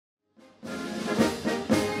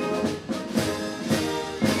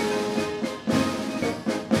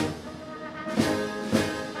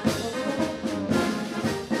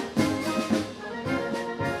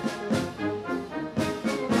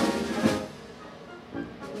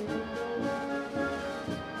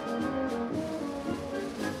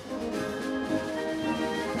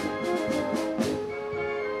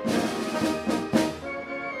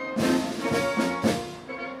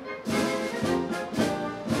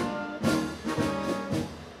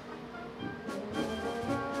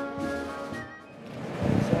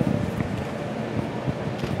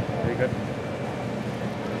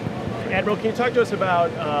Admiral, can you talk to us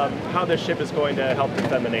about how this ship is going to help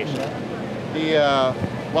defend the nation?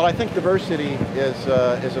 Well, I think diversity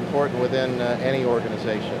is important within any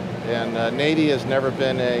organization, and Navy has never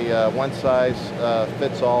been a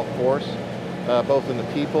one-size-fits-all force, both in the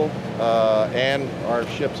people and our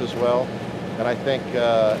ships as well. And I think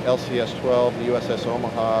LCS-12, the USS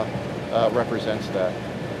Omaha, represents that.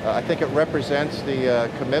 I think it represents the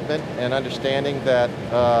commitment and understanding that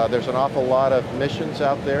there's an awful lot of missions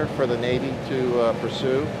out there for the Navy to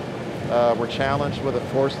pursue. We're challenged with the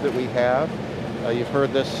force that we have. You've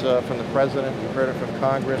heard this from the President, you've heard it from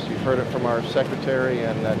Congress, you've heard it from our Secretary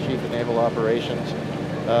and Chief of Naval Operations,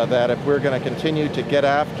 that if we're going to continue to get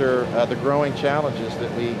after the growing challenges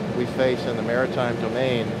that we face in the maritime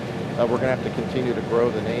domain, we're going to have to continue to grow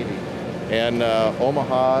the Navy. And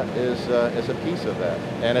Omaha is a piece of that.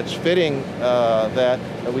 And it's fitting that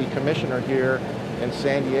we commission her here in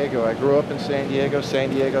San Diego. I grew up in San Diego. San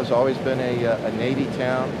Diego's always been a Navy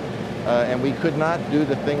town. And we could not do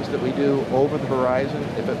the things that we do over the horizon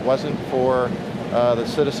if it wasn't for the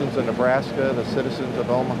citizens of Nebraska, the citizens of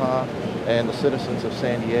Omaha, and the citizens of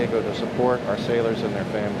San Diego to support our sailors and their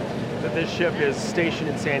families. That this ship is stationed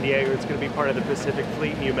in San Diego. It's going to be part of the Pacific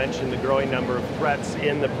Fleet, and you mentioned the growing number of threats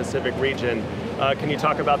in the Pacific region. Can you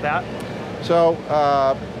talk about that? So,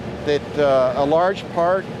 a large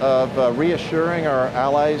part of reassuring our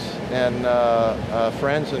allies and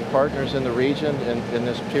friends and partners in the region in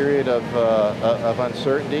this period of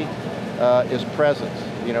uncertainty is presence.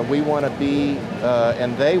 You know, we want to be,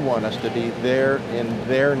 and they want us to be there in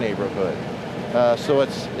their neighborhood. So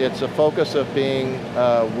it's a focus of being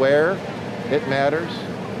where it matters,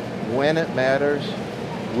 when it matters,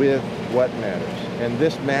 with what matters. And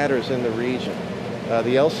this matters in the region.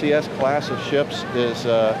 The LCS class of ships is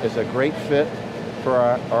a great fit for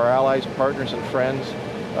our allies, partners, and friends.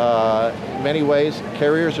 In many ways,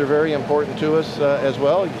 carriers are very important to us as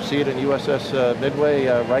well. You see it in USS Midway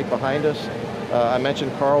right behind us. I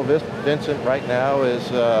mentioned Carl Vincent right now is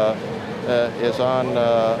on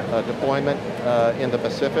deployment in the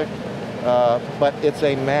Pacific. But it's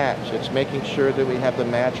a match. It's making sure that we have the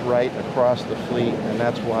match right across the fleet, and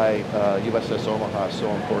that's why USS Omaha is so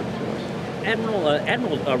important to us.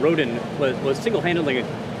 Admiral Roden was single-handedly,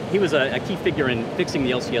 he was a key figure in fixing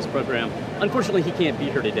the LCS program. Unfortunately, he can't be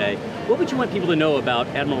here today. What would you want people to know about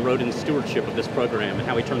Admiral Roden's stewardship of this program and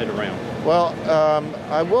how he turned it around? Well,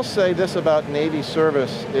 I will say this about Navy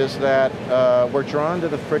service is that we're drawn to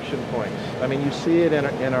the friction points. I mean, you see it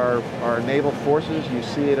in our naval forces, you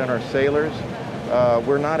see it in our sailors.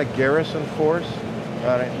 We're not a garrison force.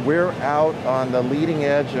 We're out on the leading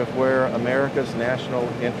edge of where America's national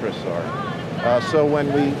interests are. So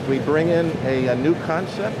when we bring in a new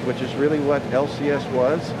concept, which is really what LCS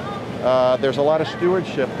was, there's a lot of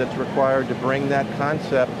stewardship that's required to bring that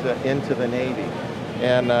concept into the Navy.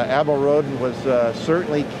 And Admiral Roden was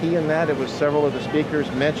certainly key in that. It was several of the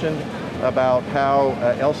speakers mentioned about how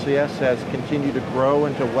LCS has continued to grow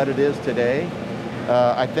into what it is today.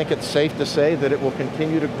 I think it's safe to say that it will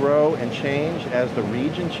continue to grow and change as the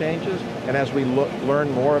region changes and as we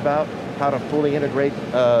learn more about how to fully integrate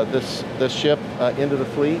this ship into the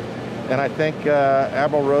fleet. And I think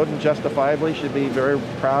Admiral Roden justifiably should be very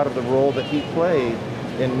proud of the role that he played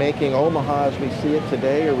in making Omaha as we see it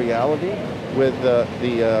today a reality, with the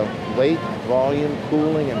weight, volume,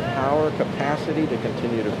 cooling, and power capacity to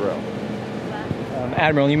continue to grow.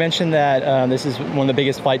 Admiral, you mentioned that this is one of the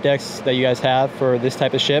biggest flight decks that you guys have for this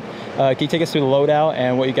type of ship. Can you take us through the loadout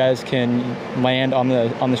and what you guys can land on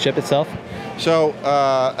the ship itself? So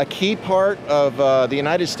a key part of the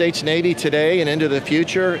United States Navy today and into the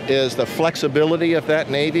future is the flexibility of that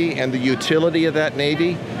Navy and the utility of that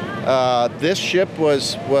Navy. This ship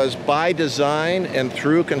was by design and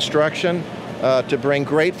through construction to bring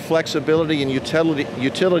great flexibility and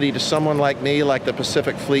utility to someone like me, like the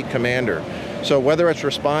Pacific Fleet Commander. So whether it's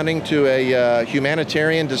responding to a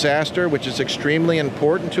humanitarian disaster, which is extremely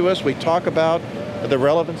important to us, we talk about the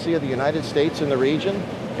relevancy of the United States in the region,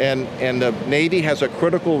 and the Navy has a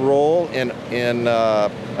critical role in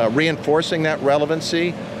reinforcing that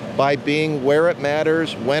relevancy by being where it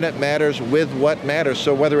matters, when it matters, with what matters.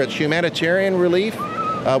 So whether it's humanitarian relief,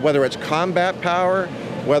 whether it's combat power,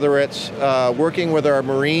 whether it's working with our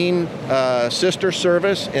Marine sister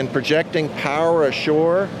service in projecting power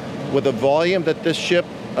ashore with the volume that this ship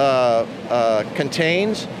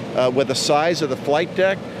contains, with the size of the flight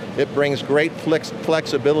deck, it brings great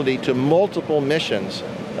flexibility to multiple missions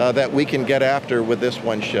that we can get after with this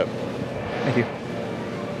one ship. Thank you. All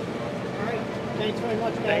right. Thanks very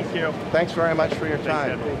much, guys. Thank you. Thanks very much for your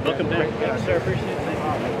time. Welcome back. Thanks, sir. Appreciate it.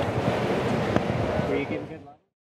 Were you giving good luck?